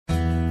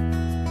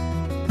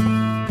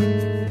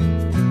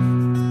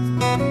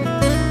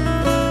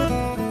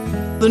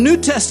The New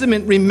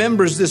Testament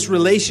remembers this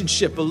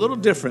relationship a little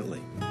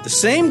differently. The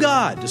same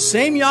God, the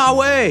same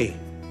Yahweh.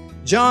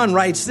 John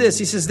writes this,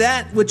 he says,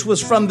 that which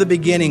was from the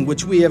beginning,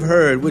 which we have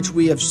heard, which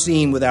we have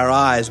seen with our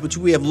eyes, which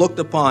we have looked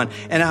upon,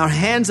 and our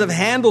hands have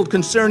handled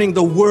concerning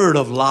the word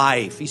of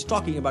life. He's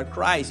talking about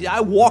Christ. I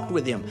walked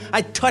with him.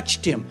 I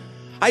touched him.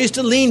 I used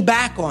to lean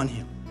back on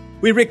him.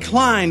 We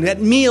reclined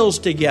at meals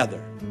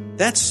together.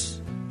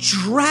 That's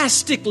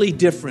drastically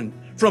different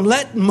from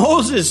let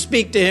Moses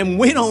speak to him.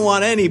 We don't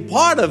want any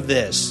part of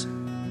this.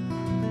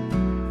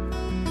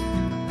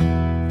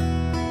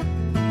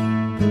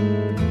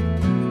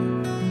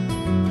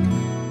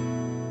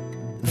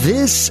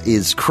 This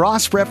is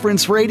Cross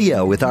Reference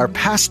Radio with our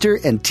pastor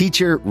and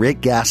teacher,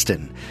 Rick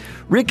Gaston.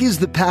 Rick is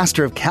the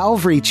pastor of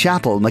Calvary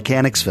Chapel,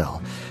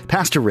 Mechanicsville.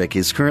 Pastor Rick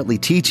is currently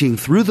teaching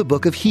through the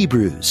book of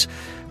Hebrews.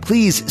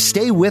 Please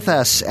stay with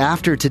us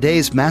after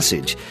today's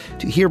message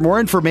to hear more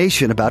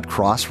information about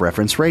Cross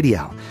Reference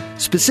Radio,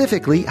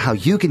 specifically how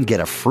you can get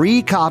a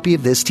free copy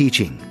of this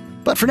teaching.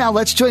 But for now,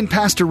 let's join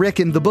Pastor Rick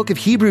in the book of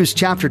Hebrews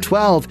chapter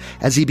 12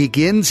 as he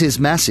begins his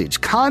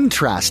message,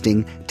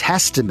 contrasting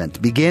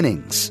Testament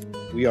beginnings.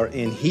 We are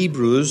in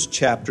Hebrews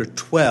chapter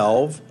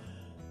 12,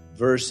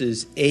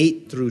 verses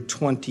 8 through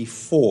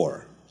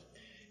 24.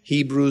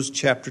 Hebrews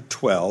chapter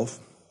 12,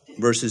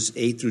 verses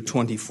 8 through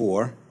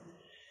 24.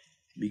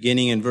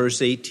 Beginning in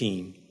verse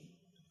 18,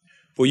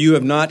 for you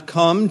have not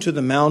come to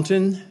the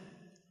mountain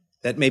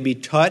that may be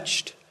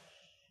touched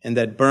and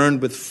that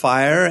burned with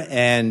fire,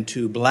 and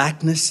to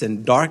blackness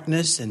and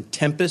darkness and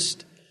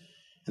tempest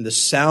and the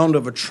sound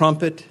of a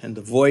trumpet and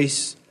the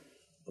voice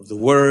of the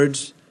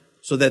words,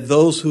 so that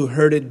those who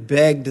heard it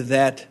begged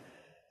that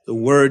the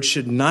word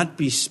should not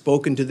be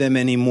spoken to them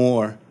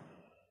anymore,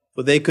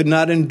 for they could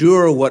not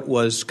endure what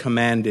was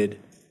commanded.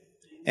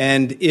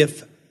 And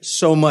if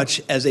so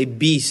much as a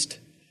beast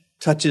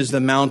touches the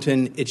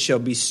mountain, it shall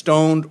be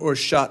stoned or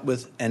shot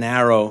with an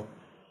arrow.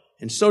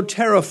 And so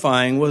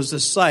terrifying was the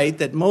sight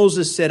that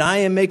Moses said, I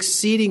am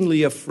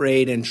exceedingly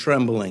afraid and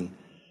trembling.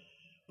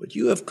 But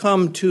you have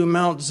come to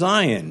Mount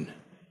Zion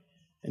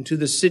and to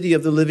the city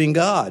of the living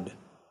God,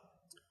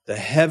 the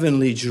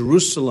heavenly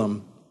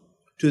Jerusalem,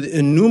 to the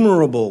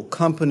innumerable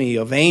company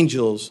of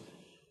angels,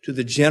 to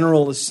the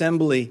general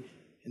assembly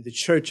and the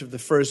church of the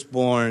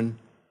firstborn,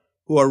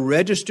 who are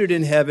registered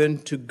in heaven,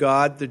 to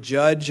God, the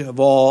judge of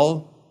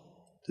all,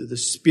 to the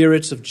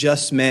spirits of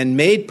just men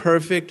made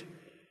perfect,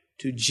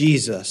 to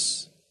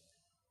Jesus,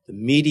 the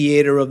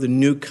mediator of the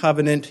new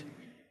covenant,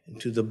 and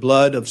to the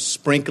blood of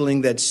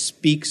sprinkling that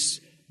speaks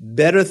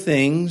better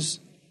things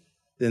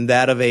than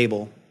that of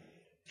Abel.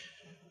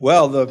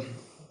 Well, the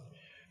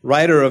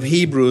writer of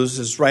Hebrews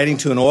is writing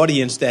to an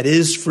audience that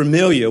is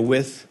familiar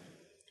with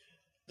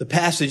the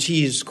passage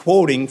he is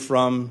quoting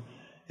from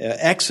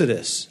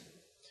Exodus.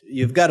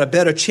 You've got a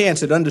better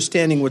chance at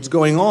understanding what's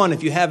going on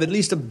if you have at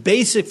least a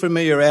basic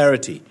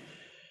familiarity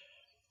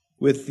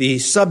with the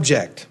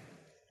subject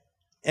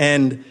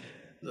and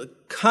the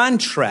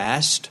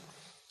contrast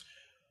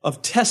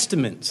of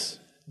testaments,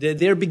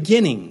 their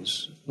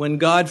beginnings, when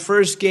God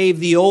first gave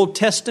the Old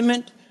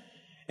Testament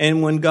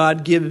and when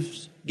God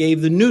gave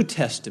the New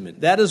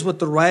Testament. That is what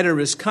the writer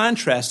is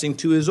contrasting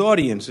to his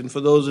audience. And for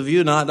those of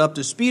you not up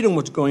to speed on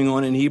what's going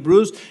on in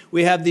Hebrews,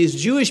 we have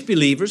these Jewish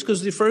believers,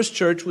 because the first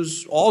church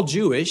was all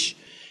Jewish,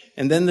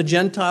 and then the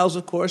Gentiles,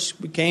 of course,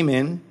 came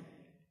in.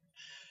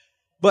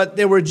 But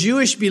there were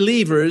Jewish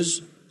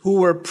believers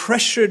who were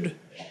pressured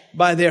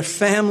by their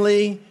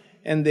family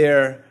and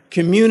their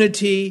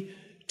community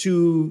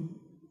to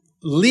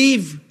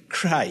leave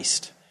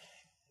Christ,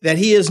 that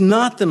he is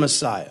not the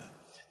Messiah,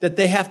 that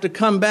they have to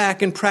come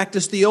back and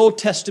practice the Old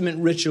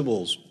Testament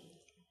rituals.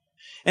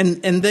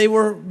 And they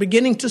were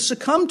beginning to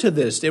succumb to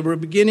this. They were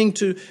beginning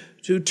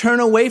to turn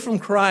away from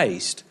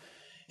Christ.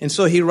 And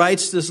so he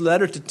writes this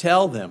letter to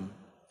tell them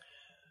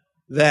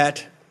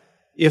that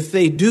if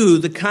they do,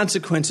 the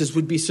consequences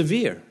would be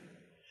severe.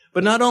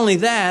 But not only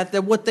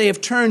that what they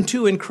have turned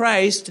to in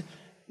Christ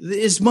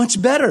is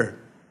much better.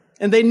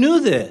 And they knew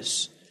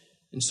this.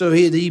 And so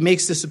he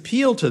makes this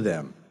appeal to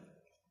them.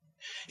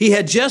 He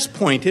had just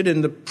pointed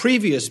in the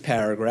previous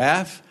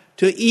paragraph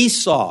to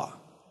Esau.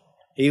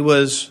 He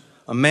was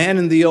a man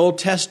in the Old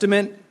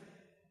Testament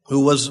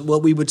who was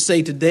what we would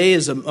say today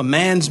is a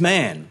man's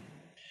man.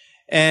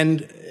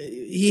 And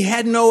he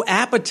had no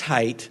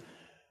appetite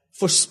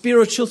for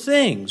spiritual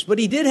things, but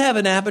he did have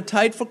an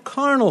appetite for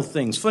carnal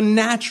things, for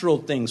natural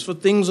things, for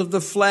things of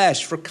the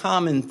flesh, for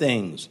common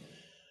things.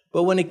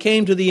 But when it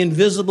came to the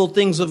invisible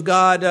things of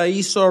God,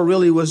 Esau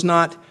really was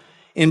not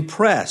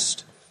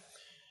impressed.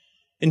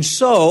 And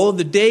so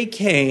the day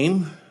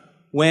came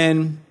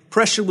when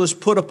pressure was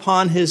put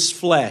upon his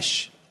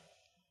flesh,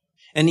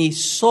 and he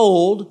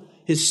sold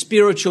his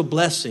spiritual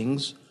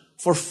blessings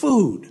for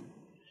food.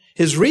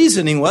 His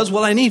reasoning was,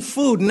 well, I need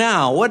food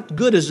now. What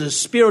good is a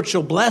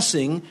spiritual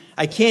blessing?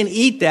 I can't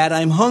eat that.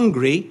 I'm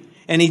hungry.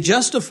 And he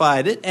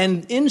justified it.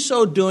 And in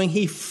so doing,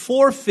 he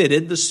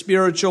forfeited the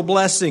spiritual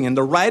blessing. And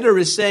the writer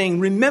is saying,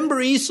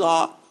 remember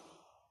Esau?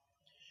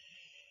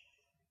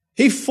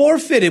 He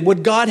forfeited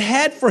what God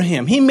had for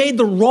him. He made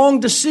the wrong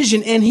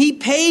decision and he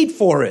paid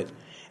for it.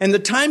 And the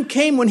time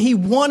came when he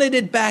wanted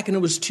it back and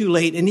it was too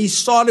late. And he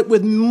sought it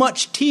with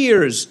much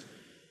tears.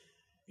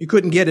 He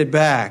couldn't get it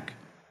back.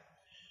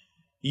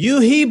 You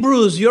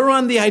Hebrews, you're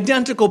on the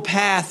identical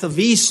path of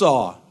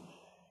Esau.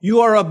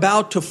 You are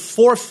about to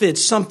forfeit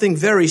something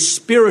very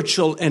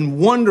spiritual and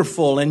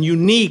wonderful and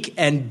unique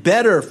and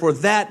better for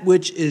that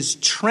which is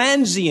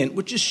transient,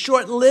 which is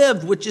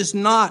short-lived, which is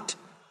not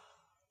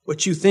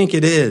what you think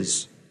it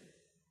is.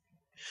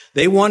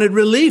 They wanted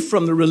relief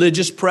from the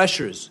religious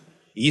pressures.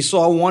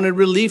 Esau wanted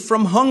relief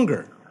from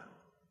hunger.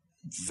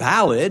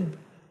 Valid,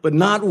 but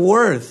not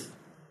worth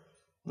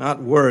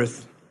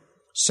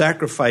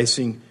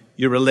sacrificing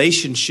your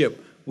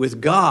relationship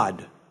with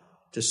God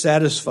to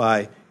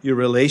satisfy your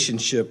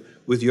relationship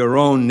with your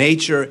own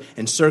nature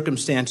and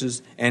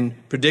circumstances and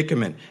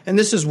predicament. And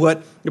this is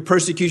what the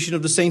persecution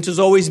of the saints has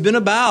always been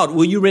about.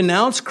 Will you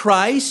renounce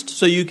Christ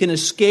so you can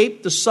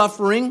escape the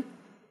suffering?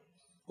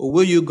 Or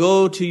will you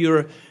go to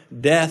your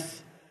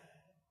death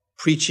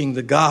preaching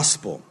the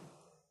gospel?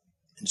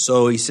 And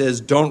so he says,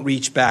 don't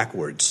reach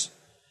backwards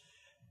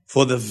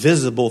for the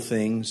visible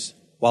things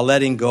while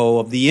letting go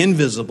of the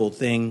invisible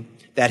thing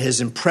that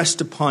has impressed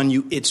upon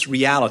you its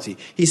reality.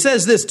 He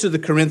says this to the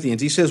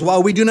Corinthians. He says,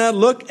 while we do not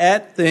look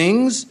at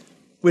things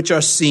which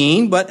are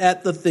seen, but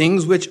at the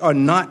things which are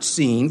not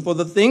seen, for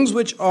the things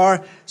which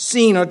are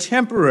seen are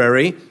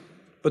temporary,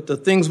 but the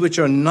things which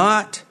are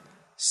not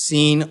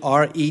seen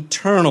are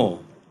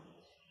eternal.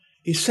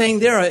 He's saying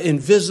there are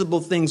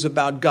invisible things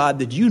about God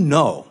that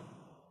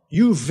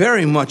you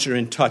very much are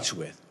in touch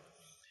with.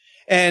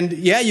 And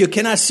yeah, you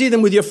cannot see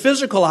them with your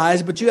physical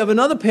eyes, but you have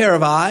another pair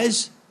of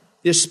eyes.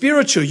 They're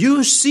spiritual.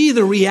 You see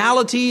the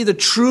reality, the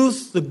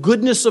truth, the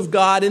goodness of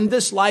God in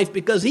this life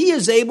because He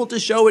is able to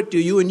show it to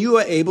you and you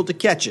are able to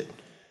catch it.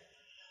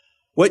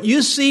 What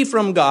you see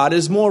from God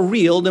is more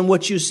real than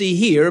what you see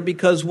here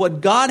because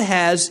what God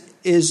has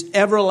is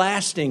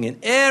everlasting and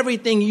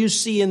everything you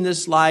see in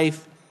this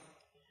life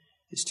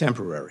is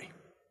temporary.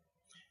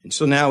 And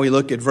so now we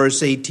look at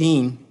verse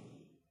 18.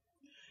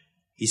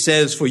 He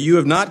says, for you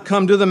have not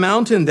come to the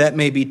mountain that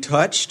may be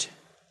touched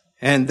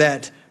and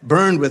that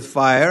burned with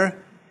fire,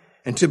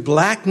 and to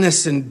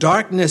blackness and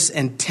darkness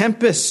and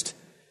tempest,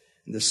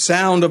 and the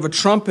sound of a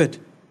trumpet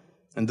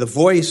and the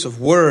voice of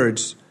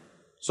words,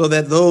 so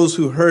that those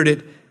who heard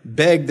it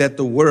begged that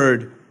the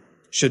word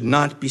should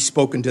not be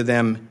spoken to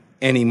them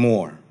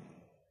anymore.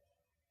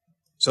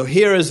 So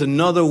here is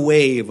another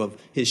wave of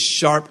his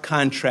sharp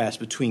contrast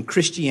between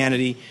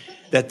Christianity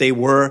that they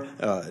were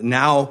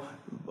now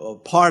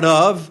part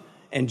of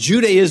and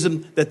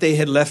Judaism that they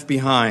had left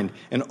behind.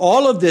 And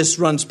all of this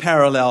runs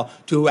parallel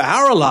to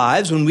our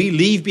lives when we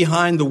leave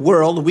behind the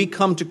world, we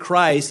come to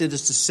Christ. It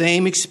is the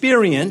same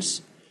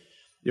experience.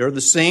 There are the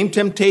same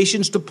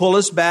temptations to pull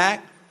us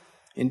back.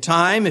 In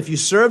time, if you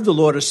serve the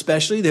Lord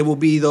especially, there will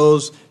be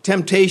those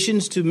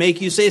temptations to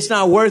make you say, it's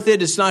not worth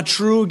it, it's not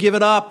true, give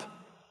it up.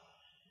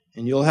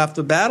 And you'll have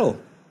to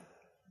battle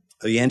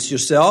against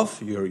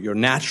yourself, your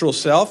natural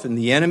self, and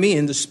the enemy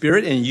in the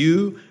spirit, and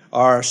you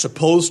are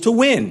supposed to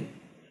win.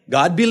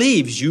 God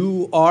believes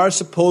you are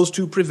supposed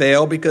to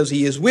prevail because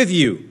He is with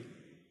you.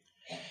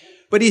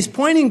 But He's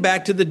pointing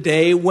back to the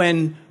day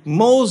when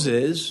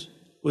Moses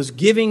was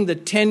giving the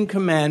 10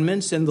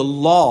 Commandments and the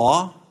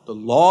law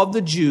of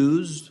the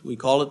Jews. We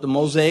call it the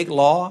Mosaic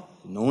Law,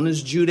 known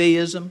as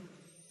Judaism.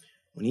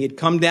 When he had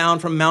come down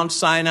from Mount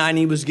Sinai and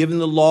he was given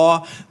the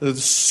law, the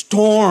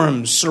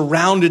storms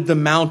surrounded the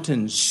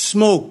mountains,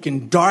 smoke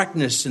and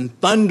darkness and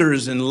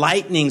thunders and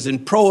lightnings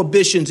and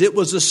prohibitions. It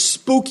was a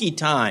spooky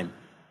time.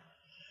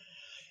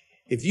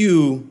 If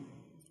you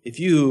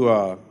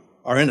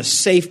are in a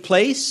safe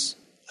place,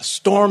 a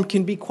storm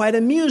can be quite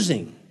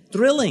amusing,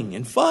 thrilling,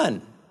 and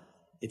fun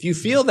if you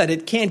feel that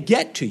it can't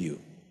get to you.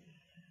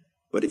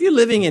 But if you're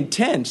living in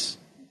tents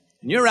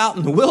and you're out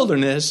in the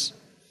wilderness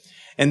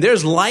and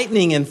there's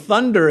lightning and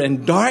thunder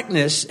and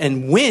darkness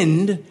and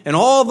wind and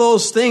all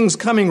those things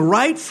coming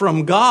right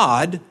from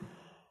God,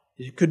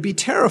 it could be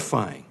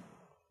terrifying.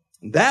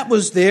 That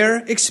was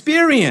their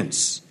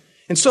experience.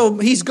 And so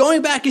he's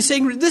going back, he's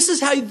saying, this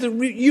is how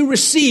you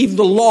received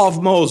the law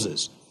of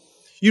Moses.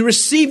 You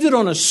received it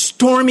on a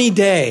stormy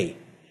day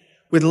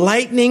with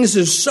lightnings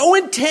that are so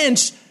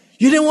intense,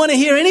 you didn't want to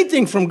hear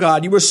anything from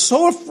God. You were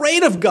so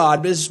afraid of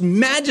God, His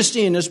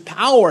majesty and His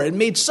power. It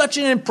made such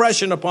an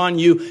impression upon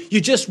you. You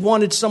just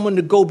wanted someone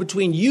to go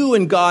between you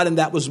and God, and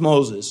that was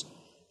Moses.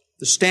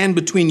 To stand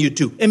between you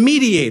two. A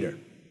mediator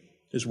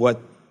is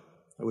what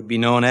it would be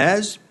known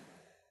as.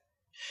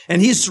 And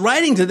he's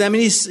writing to them,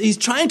 and he's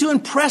trying to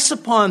impress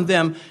upon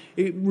them,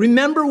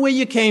 remember where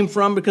you came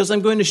from, because I'm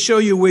going to show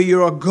you where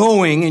you are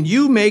going, and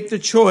you make the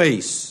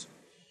choice.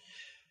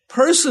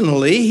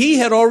 Personally, he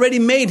had already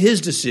made his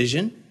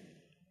decision.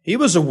 He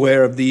was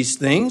aware of these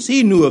things.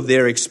 He knew of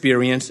their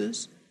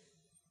experiences.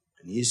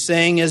 And he's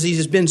saying, as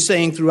he's been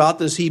saying throughout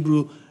this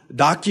Hebrew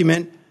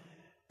document,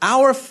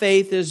 our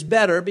faith is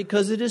better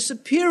because it is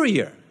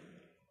superior.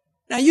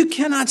 Now, you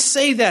cannot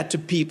say that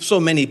to so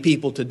many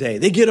people today.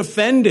 They get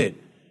offended.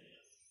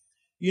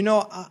 You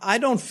know, I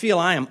don't feel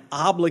I am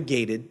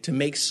obligated to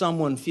make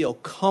someone feel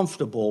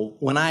comfortable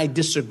when I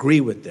disagree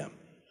with them.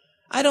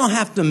 I don't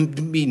have to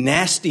be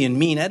nasty and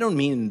mean. I don't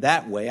mean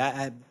that way.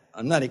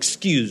 I'm not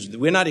excused.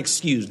 We're not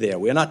excused there.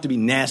 We're not to be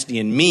nasty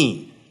and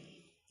mean.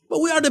 But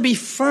we are to be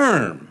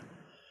firm.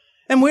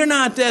 And we're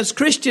not, as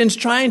Christians,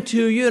 trying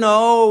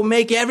to,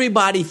 make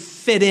everybody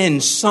fit in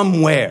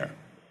somewhere.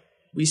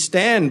 We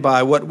stand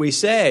by what we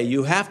say.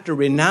 You have to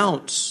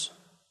renounce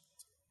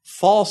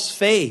false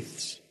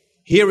faiths.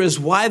 Here is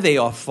why they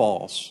are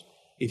false.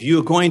 If you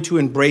are going to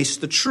embrace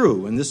the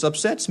true, and this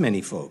upsets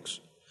many folks,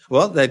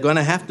 well, they're going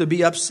to have to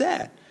be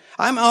upset.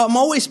 I'm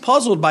always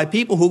puzzled by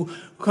people who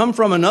come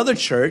from another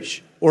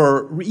church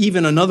or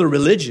even another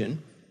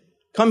religion,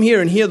 come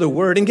here and hear the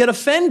word and get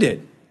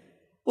offended.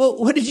 Well,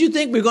 what did you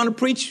think? We're going to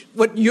preach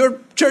what your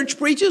church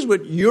preaches,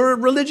 what your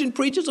religion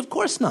preaches? Of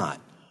course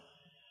not.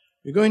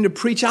 We're going to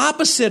preach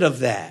opposite of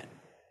that.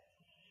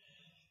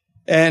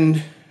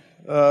 And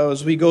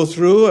as we go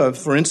through,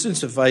 for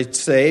instance, if I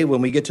say,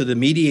 when we get to the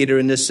mediator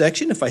in this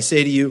section, if I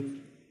say to you,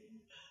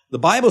 the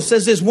Bible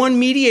says there's one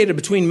mediator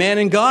between man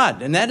and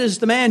God, and that is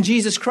the man,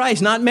 Jesus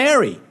Christ, not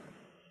Mary.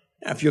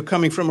 Now, if you're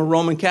coming from a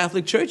Roman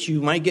Catholic church,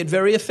 you might get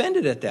very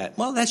offended at that.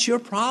 Well, that's your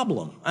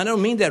problem. I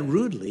don't mean that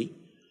rudely,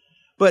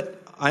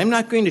 but I'm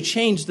not going to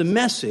change the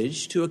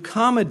message to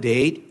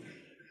accommodate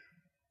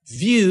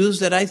views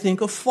that I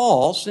think are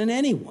false in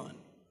anyone.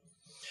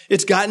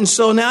 It's gotten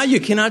so now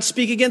you cannot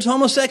speak against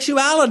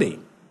homosexuality.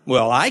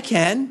 Well, I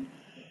can,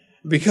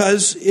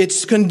 because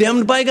it's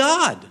condemned by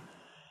God.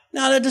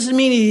 Now, that doesn't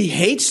mean he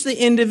hates the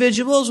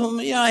individuals. Well,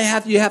 you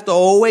have to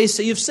always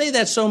say, you say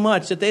that so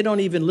much that they don't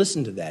even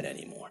listen to that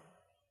anymore.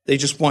 They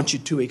just want you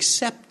to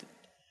accept it.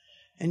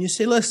 And you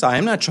say, listen,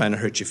 I'm not trying to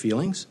hurt your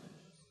feelings.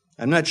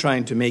 I'm not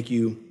trying to make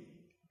you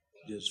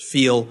just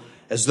feel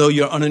as though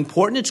you're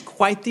unimportant. It's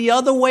quite the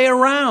other way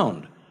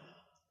around.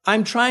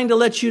 I'm trying to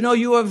let you know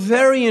you are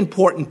very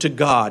important to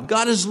God.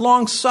 God is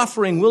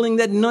long-suffering, willing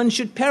that none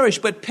should perish,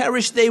 but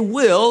perish they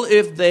will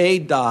if they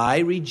die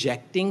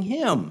rejecting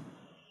Him.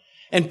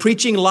 And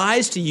preaching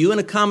lies to you and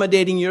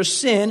accommodating your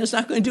sin is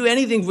not going to do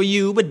anything for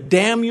you but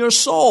damn your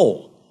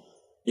soul.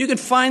 You can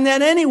find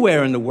that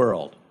anywhere in the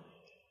world.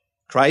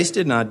 Christ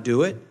did not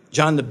do it.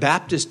 John the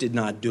Baptist did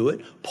not do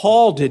it.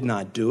 Paul did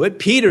not do it.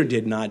 Peter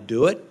did not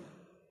do it.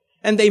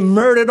 And they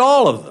murdered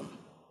all of them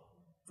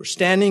for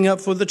standing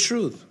up for the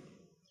truth.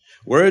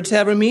 Words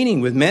have a meaning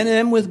with men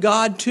and with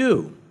God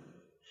too.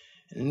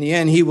 And in the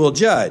end, He will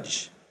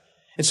judge.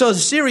 And so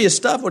it's serious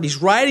stuff, what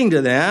He's writing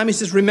to them. He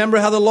says, remember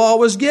how the law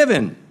was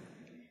given.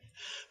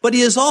 But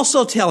He is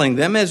also telling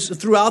them, as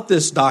throughout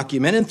this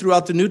document and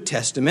throughout the New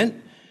Testament,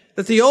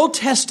 that the Old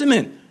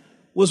Testament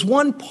was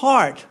one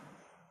part,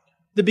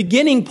 the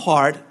beginning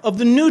part of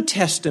the New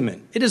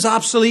Testament. It is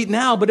obsolete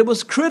now, but it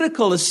was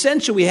critical,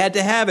 essential. We had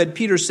to have it.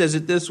 Peter says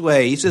it this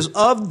way. He says,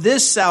 of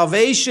this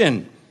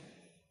salvation,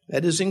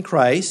 that is in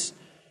Christ,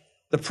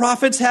 the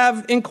prophets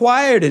have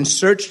inquired and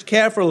searched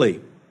carefully,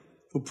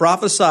 who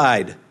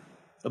prophesied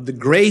of the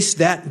grace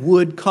that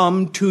would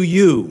come to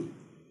you.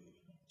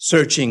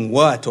 Searching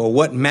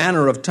what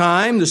manner of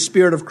time the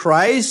Spirit of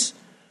Christ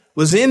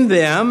was in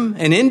them,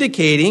 and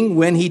indicating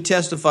when He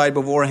testified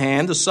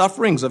beforehand the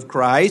sufferings of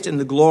Christ and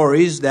the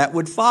glories that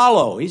would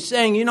follow. He's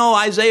saying,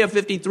 Isaiah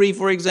 53,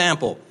 for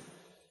example,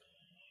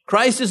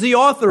 Christ is the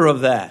author of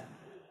that,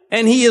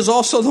 and He is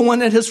also the one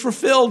that has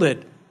fulfilled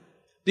it.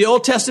 The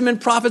Old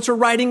Testament prophets are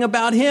writing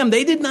about Him.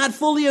 They did not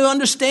fully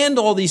understand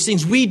all these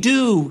things. We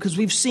do, because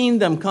we've seen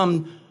them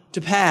come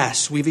to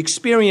pass. We've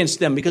experienced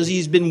them because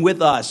He's been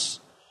with us.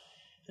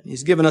 And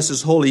He's given us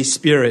His Holy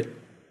Spirit.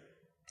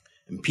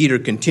 And Peter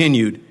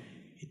continued.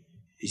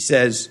 He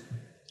says,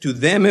 to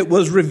them it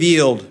was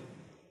revealed,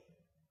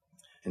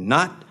 and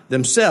not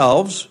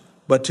themselves,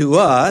 but to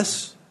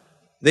us,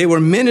 they were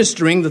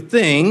ministering the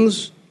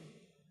things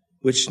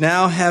which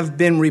now have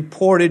been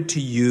reported to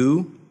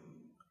you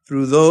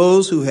through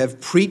those who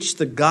have preached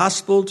the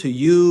gospel to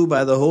you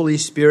by the Holy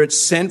Spirit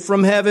sent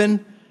from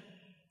heaven,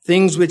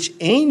 things which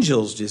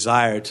angels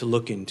desire to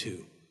look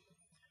into.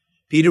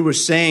 Peter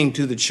was saying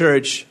to the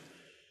church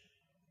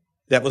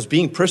that was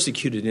being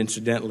persecuted,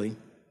 incidentally,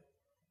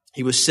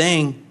 he was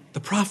saying,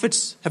 the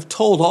prophets have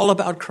told all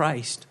about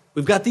Christ.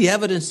 We've got the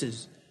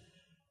evidences.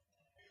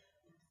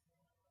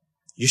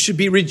 You should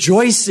be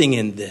rejoicing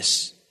in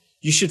this.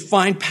 You should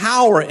find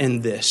power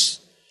in this.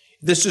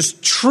 This is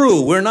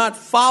true. We're not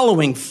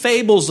following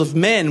fables of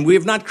men. We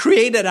have not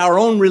created our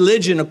own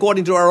religion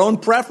according to our own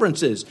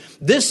preferences.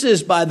 This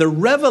is by the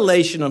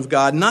revelation of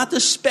God, not the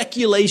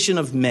speculation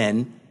of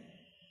men.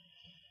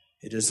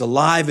 It is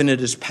alive and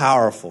it is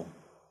powerful.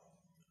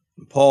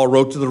 Paul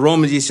wrote to the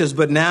Romans, he says,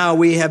 but now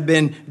we have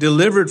been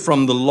delivered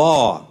from the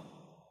law,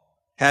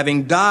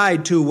 having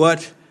died to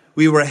what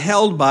we were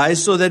held by,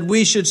 so that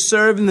we should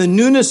serve in the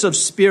newness of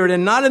spirit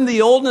and not in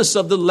the oldness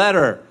of the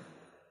letter.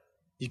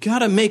 You got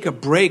to make a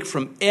break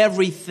from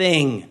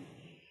everything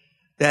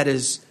that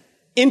is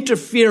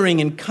interfering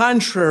and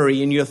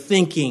contrary in your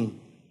thinking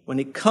when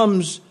it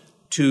comes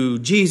to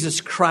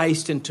Jesus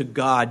Christ and to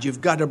God. You've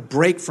got to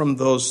break from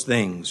those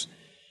things.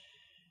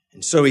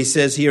 And so he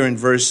says here in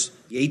verse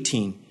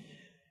 18,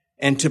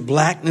 and to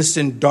blackness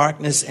and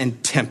darkness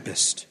and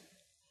tempest.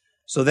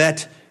 So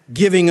that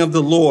giving of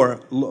the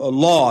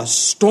law,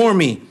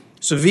 stormy,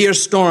 severe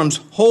storms,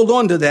 hold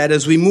on to that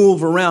as we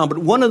move around. But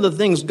one of the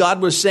things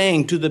God was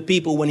saying to the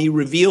people when he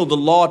revealed the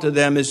law to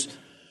them is,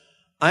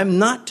 I'm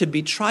not to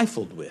be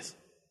trifled with.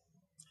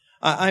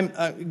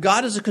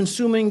 God is a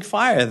consuming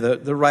fire.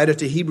 The writer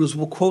to Hebrews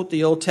will quote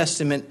the Old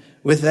Testament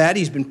with that.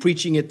 He's been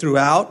preaching it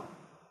throughout.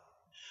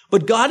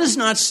 But God is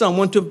not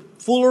someone to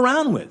fool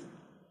around with.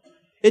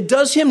 It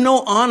does him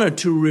no honor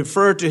to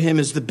refer to him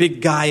as the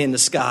big guy in the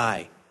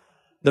sky,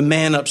 the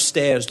man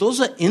upstairs. Those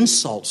are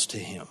insults to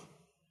him.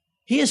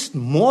 He is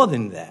more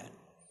than that.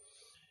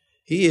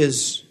 He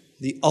is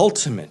the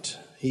ultimate.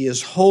 He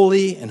is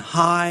holy and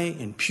high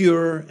and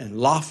pure and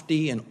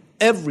lofty and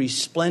every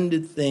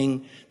splendid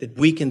thing that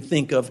we can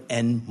think of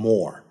and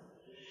more.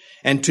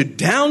 And to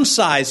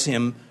downsize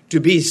him to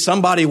be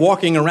somebody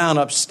walking around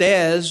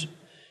upstairs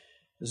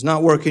does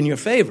not work in your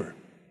favor.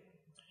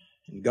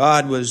 And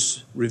God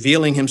was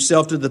revealing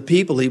himself to the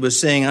people. He was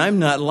saying, I'm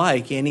not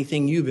like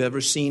anything you've ever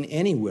seen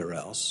anywhere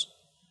else.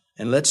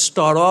 And let's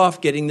start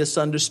off getting this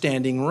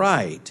understanding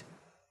right.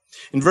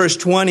 In verse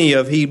 20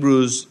 of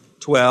Hebrews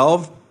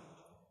 12,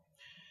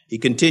 he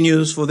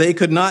continues, for they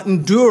could not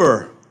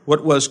endure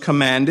what was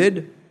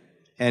commanded,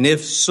 and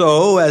if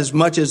so, as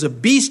much as a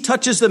beast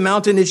touches the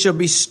mountain, it shall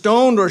be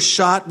stoned or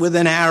shot with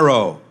an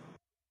arrow.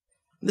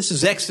 This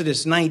is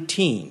Exodus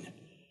 19.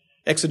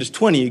 Exodus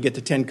 20, you get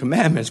the Ten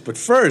Commandments. But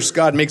first,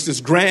 God makes this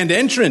grand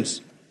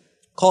entrance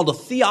called a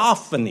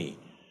theophany.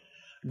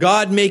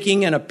 God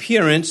making an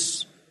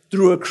appearance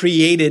through a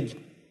created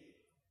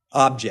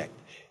object.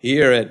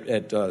 Here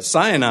at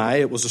Sinai,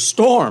 it was a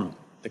storm,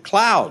 the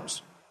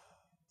clouds.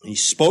 He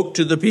spoke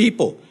to the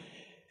people,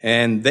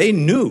 and they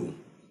knew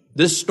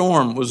this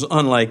storm was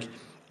unlike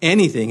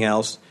anything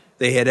else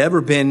they had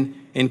ever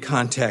been in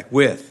contact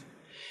with.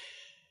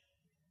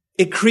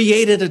 It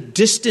created a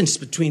distance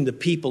between the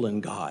people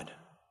and God.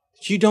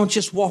 You don't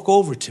just walk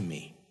over to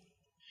me.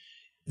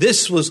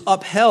 This was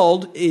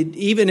upheld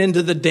even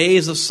into the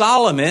days of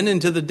Solomon,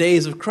 into the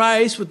days of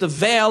Christ, with the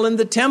veil in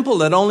the temple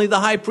that only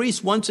the high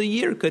priest once a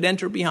year could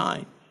enter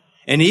behind.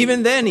 And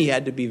even then he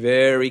had to be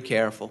very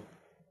careful.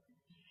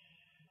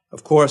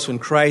 Of course, when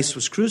Christ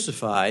was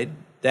crucified,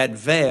 that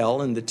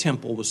veil in the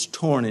temple was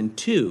torn in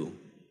two.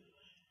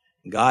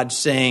 God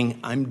saying,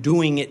 I'm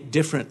doing it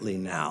differently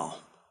now.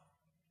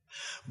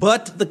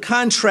 But the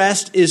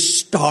contrast is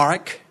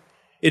stark.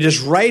 It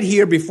is right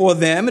here before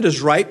them. It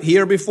is right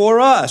here before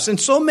us. And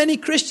so many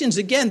Christians,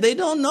 again, they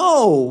don't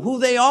know who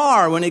they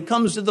are when it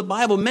comes to the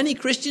Bible. Many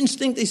Christians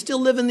think they still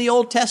live in the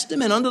Old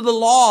Testament under the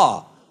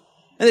law.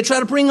 And they try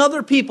to bring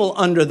other people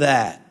under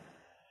that.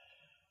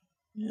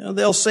 You know,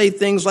 they'll say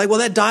things like, well,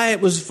 that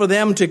diet was for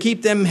them to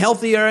keep them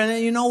healthier.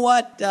 And you know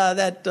what?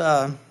 That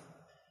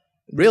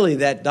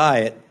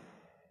diet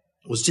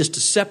was just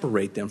to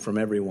separate them from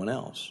everyone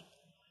else.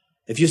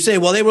 If you say,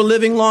 well, they were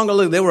living longer,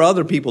 look, there were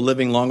other people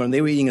living longer, and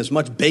they were eating as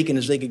much bacon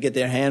as they could get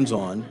their hands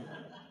on.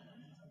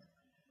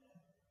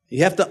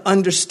 You have to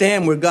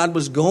understand where God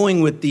was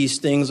going with these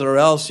things, or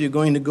else you're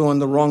going to go in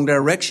the wrong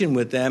direction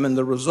with them, and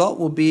the result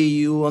will be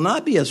you will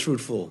not be as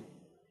fruitful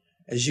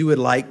as you would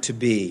like to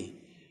be.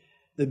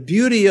 The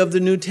beauty of the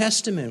New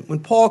Testament, when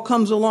Paul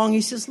comes along,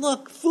 he says,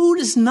 look, food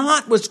is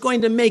not what's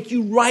going to make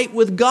you right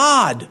with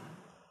God.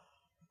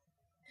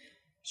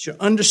 It's your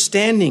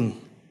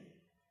understanding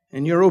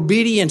and your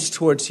obedience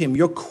towards him,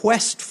 your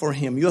quest for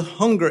him, your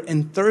hunger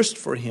and thirst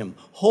for him,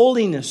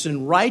 holiness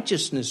and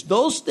righteousness,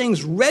 those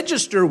things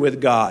register with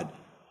God.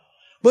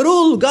 But,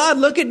 oh, God,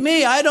 look at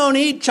me. I don't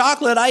eat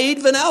chocolate. I eat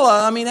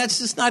vanilla. I mean, that's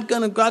just not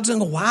going to, God's going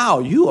to, wow,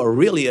 you are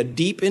really a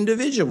deep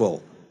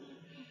individual.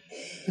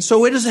 And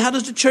so how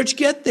does the church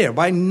get there?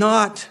 By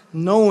not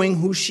knowing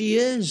who she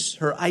is,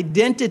 her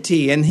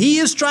identity. And he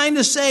is trying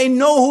to say,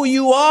 know who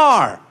you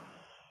are.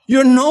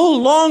 You're no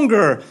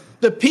longer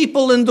the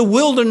people in the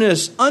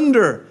wilderness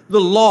under the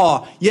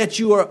law, yet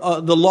you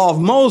are the law of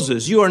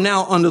Moses. You are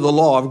now under the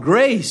law of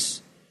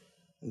grace.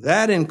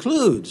 That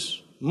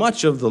includes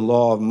much of the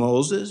law of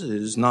Moses. It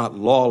is not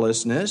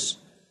lawlessness.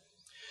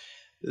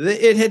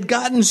 It had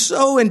gotten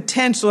so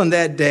intense on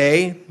that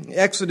day,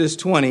 Exodus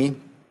 20.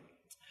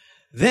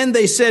 Then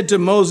they said to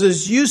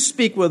Moses, you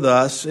speak with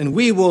us and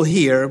we will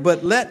hear,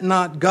 but let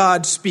not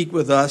God speak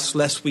with us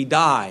lest we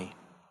die.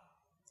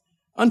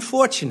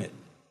 Unfortunate.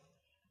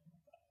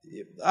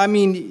 I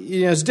mean,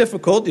 it's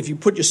difficult if you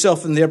put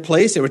yourself in their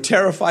place. They were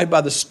terrified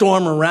by the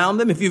storm around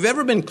them. If you've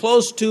ever been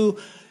close to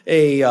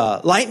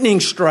a lightning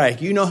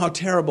strike, you know how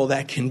terrible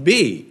that can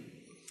be.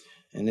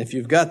 And if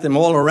you've got them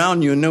all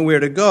around you and nowhere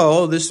to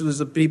go, this was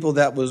the people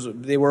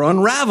they were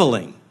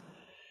unraveling.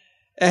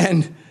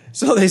 And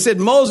so they said,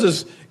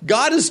 Moses,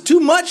 God is too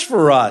much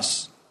for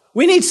us.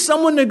 We need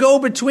someone to go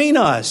between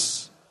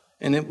us.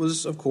 And it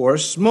was, of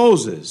course,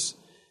 Moses.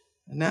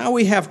 Now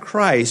we have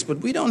Christ, but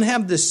we don't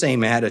have the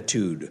same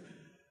attitude.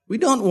 We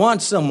don't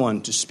want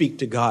someone to speak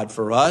to God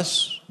for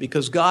us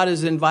because God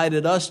has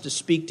invited us to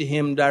speak to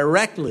him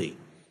directly.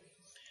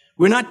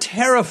 We're not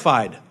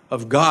terrified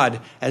of God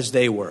as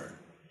they were.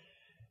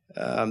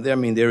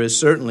 There is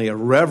certainly a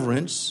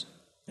reverence,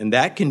 and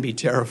that can be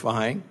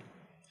terrifying.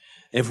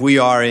 If we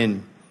are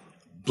in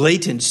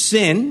blatant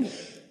sin,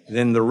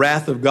 then the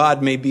wrath of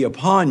God may be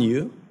upon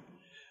you.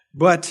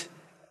 But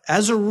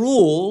as a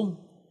rule,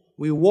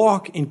 we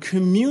walk in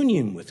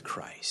communion with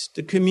Christ.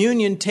 The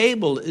communion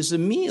table is a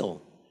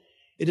meal.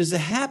 It is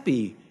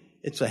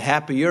it's a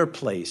happier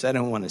place. I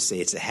don't want to say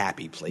it's a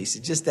happy place.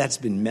 It's just that's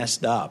been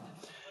messed up.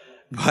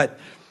 But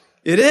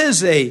it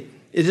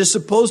is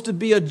supposed to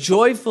be a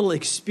joyful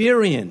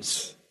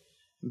experience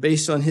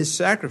based on his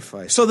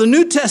sacrifice. So the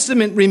New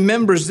Testament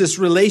remembers this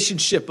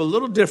relationship a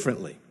little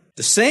differently.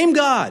 The same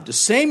God, the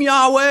same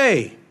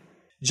Yahweh.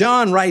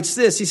 John writes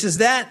this. He says,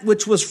 that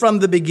which was from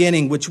the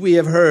beginning, which we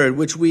have heard,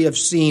 which we have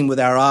seen with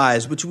our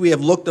eyes, which we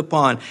have looked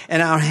upon,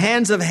 and our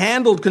hands have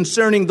handled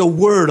concerning the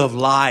word of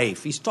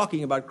life. He's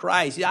talking about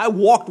Christ. I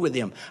walked with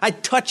him. I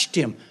touched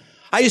him.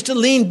 I used to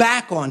lean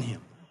back on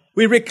him.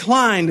 We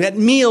reclined at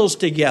meals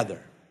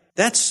together.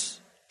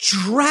 That's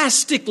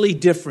drastically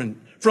different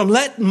from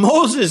let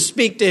Moses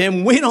speak to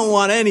him. We don't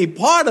want any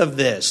part of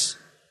this.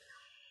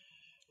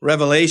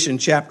 Revelation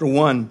chapter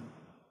 1,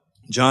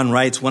 John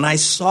writes, when I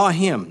saw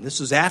him, this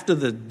is after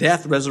the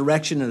death,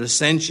 resurrection, and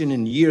ascension,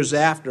 and years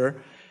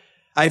after,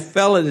 I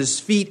fell at his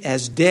feet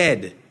as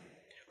dead.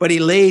 But he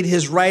laid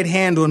his right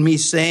hand on me,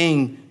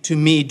 saying to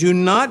me, do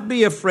not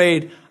be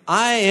afraid.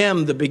 I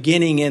am the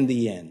beginning and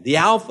the end, the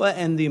Alpha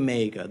and the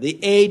Omega,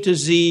 the A to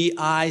Z.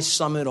 I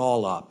sum it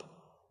all up.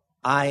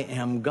 I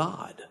am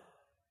God.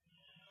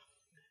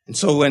 And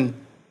so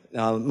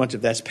now much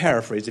of that's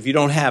paraphrased. If you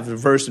don't have the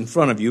verse in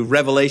front of you,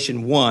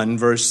 Revelation 1,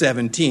 verse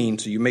 17,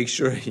 so you make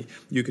sure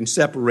you can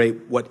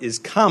separate what is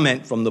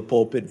comment from the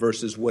pulpit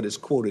versus what is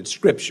quoted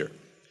scripture.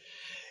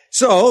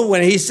 So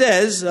when he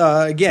says,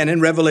 again, in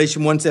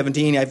Revelation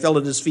 1:17, I fell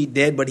at his feet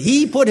dead, but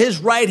he put his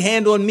right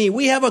hand on me.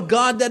 We have a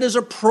God that is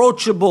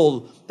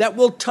approachable, that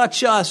will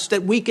touch us,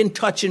 that we can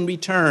touch in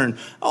return,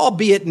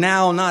 albeit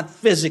now not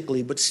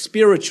physically, but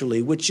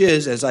spiritually, which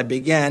is, as I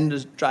began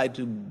to try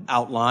to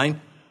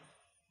outline,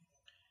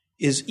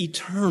 is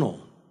eternal.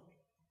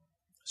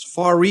 It's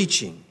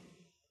far-reaching.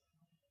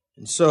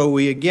 And so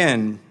we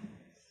again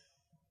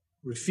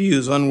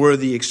refuse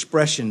unworthy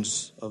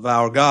expressions of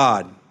our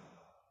God.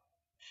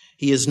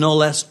 He is no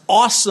less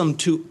awesome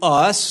to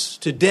us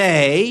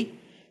today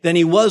than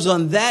he was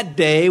on that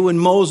day when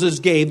Moses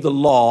gave the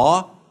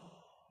law.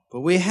 But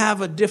we have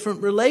a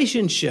different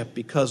relationship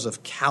because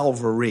of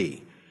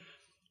Calvary,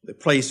 the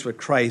place where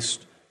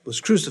Christ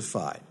was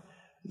crucified.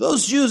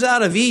 Those Jews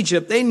out of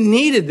Egypt, they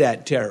needed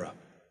that terror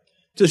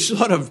to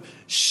sort of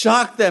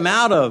shock them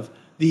out of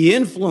the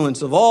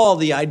influence of all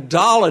the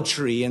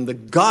idolatry and the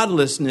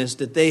godlessness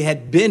that they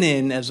had been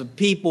in as a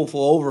people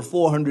for over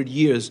 400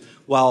 years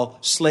while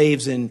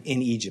slaves in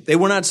Egypt. They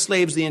were not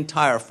slaves the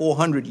entire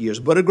 400 years,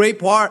 but a great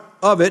part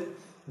of it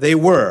they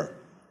were.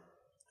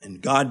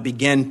 And God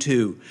began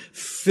to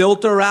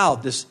filter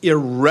out this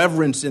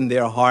irreverence in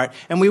their heart,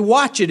 and we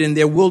watch it in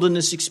their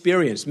wilderness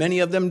experience. Many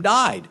of them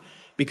died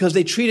because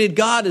they treated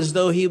God as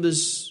though he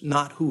was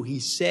not who he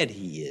said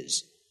he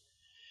is.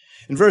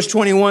 In verse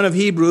 21 of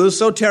Hebrews,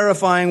 so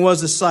terrifying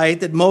was the sight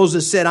that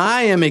Moses said,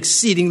 I am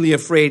exceedingly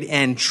afraid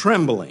and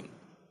trembling.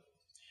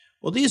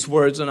 Well, these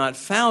words are not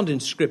found in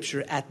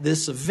Scripture at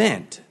this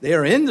event. They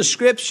are in the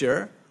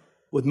Scripture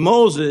with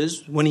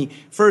Moses when he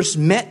first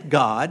met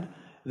God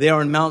there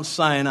on Mount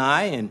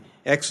Sinai. In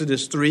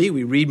Exodus 3,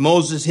 we read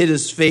Moses hid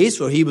his face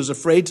for he was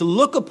afraid to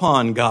look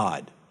upon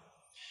God.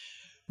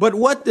 But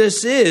what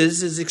this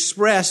is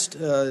expressed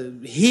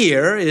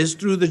here is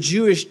through the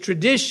Jewish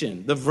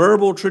tradition, the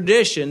verbal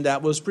tradition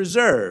that was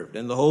preserved,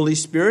 and the Holy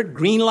Spirit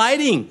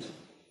green-lighting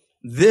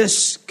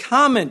this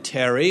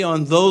commentary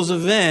on those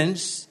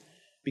events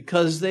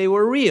because they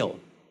were real.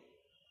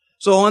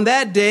 So on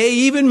that day,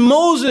 even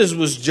Moses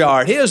was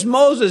jarred. Here's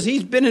Moses.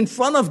 He's been in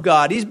front of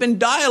God. He's been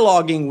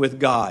dialoguing with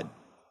God.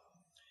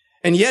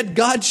 And yet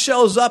God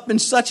shows up in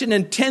such an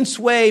intense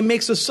way,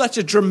 makes such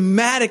a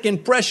dramatic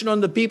impression on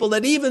the people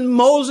that even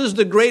Moses,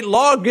 the great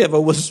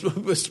lawgiver, was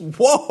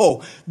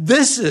whoa,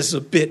 this is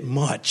a bit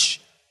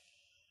much.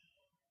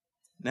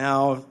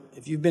 Now,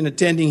 if you've been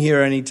attending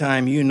here any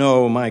time, you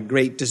know my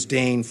great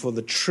disdain for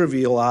the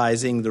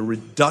trivializing, the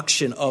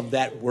reduction of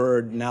that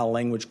word, now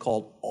language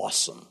called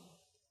awesome.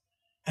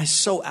 It's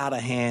so out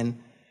of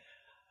hand.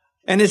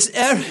 And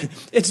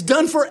it's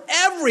done for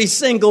every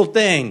single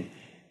thing.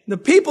 The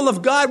people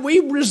of God, we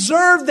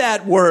reserve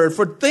that word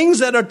for things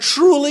that are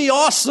truly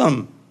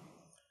awesome.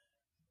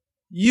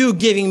 You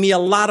giving me a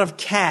lot of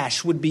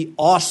cash would be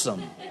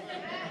awesome.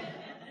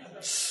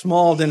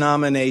 Small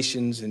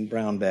denominations in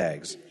brown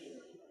bags.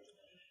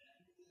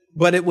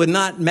 But it would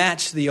not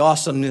match the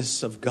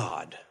awesomeness of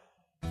God.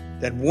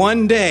 That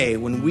one day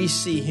when we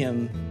see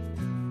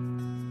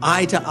him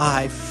eye to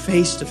eye,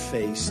 face to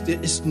face,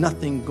 there is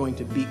nothing going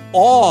to be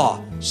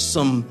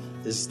awesome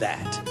as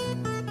that.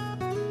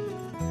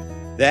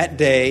 That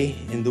day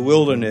in the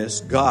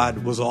wilderness, God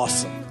was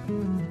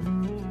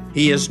awesome.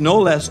 He is no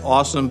less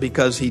awesome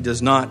because he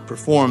does not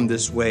perform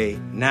this way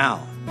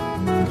now.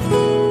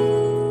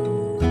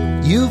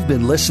 You've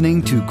been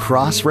listening to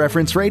Cross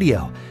Reference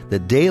Radio, the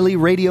daily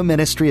radio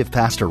ministry of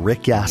Pastor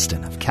Rick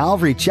Gaston of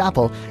Calvary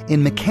Chapel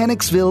in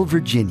Mechanicsville,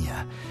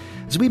 Virginia.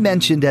 As we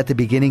mentioned at the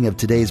beginning of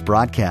today's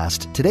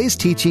broadcast, today's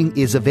teaching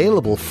is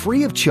available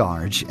free of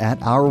charge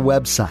at our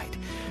website.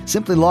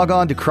 Simply log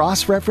on to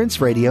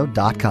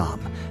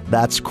crossreferenceradio.com.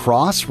 That's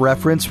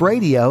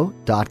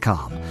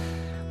crossreferenceradio.com.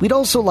 We'd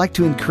also like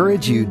to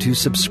encourage you to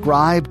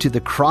subscribe to the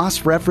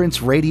Cross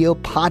Reference Radio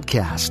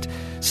podcast.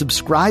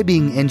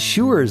 Subscribing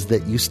ensures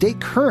that you stay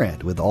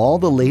current with all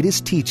the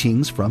latest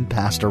teachings from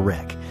Pastor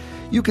Rick.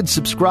 You can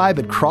subscribe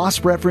at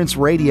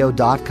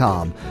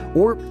crossreferenceradio.com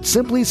or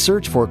simply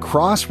search for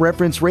Cross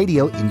Reference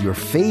Radio in your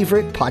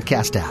favorite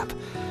podcast app.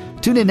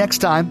 Tune in next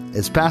time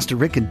as Pastor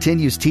Rick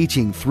continues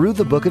teaching through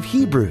the book of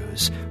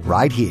Hebrews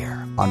right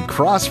here on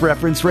Cross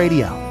Reference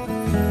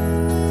Radio.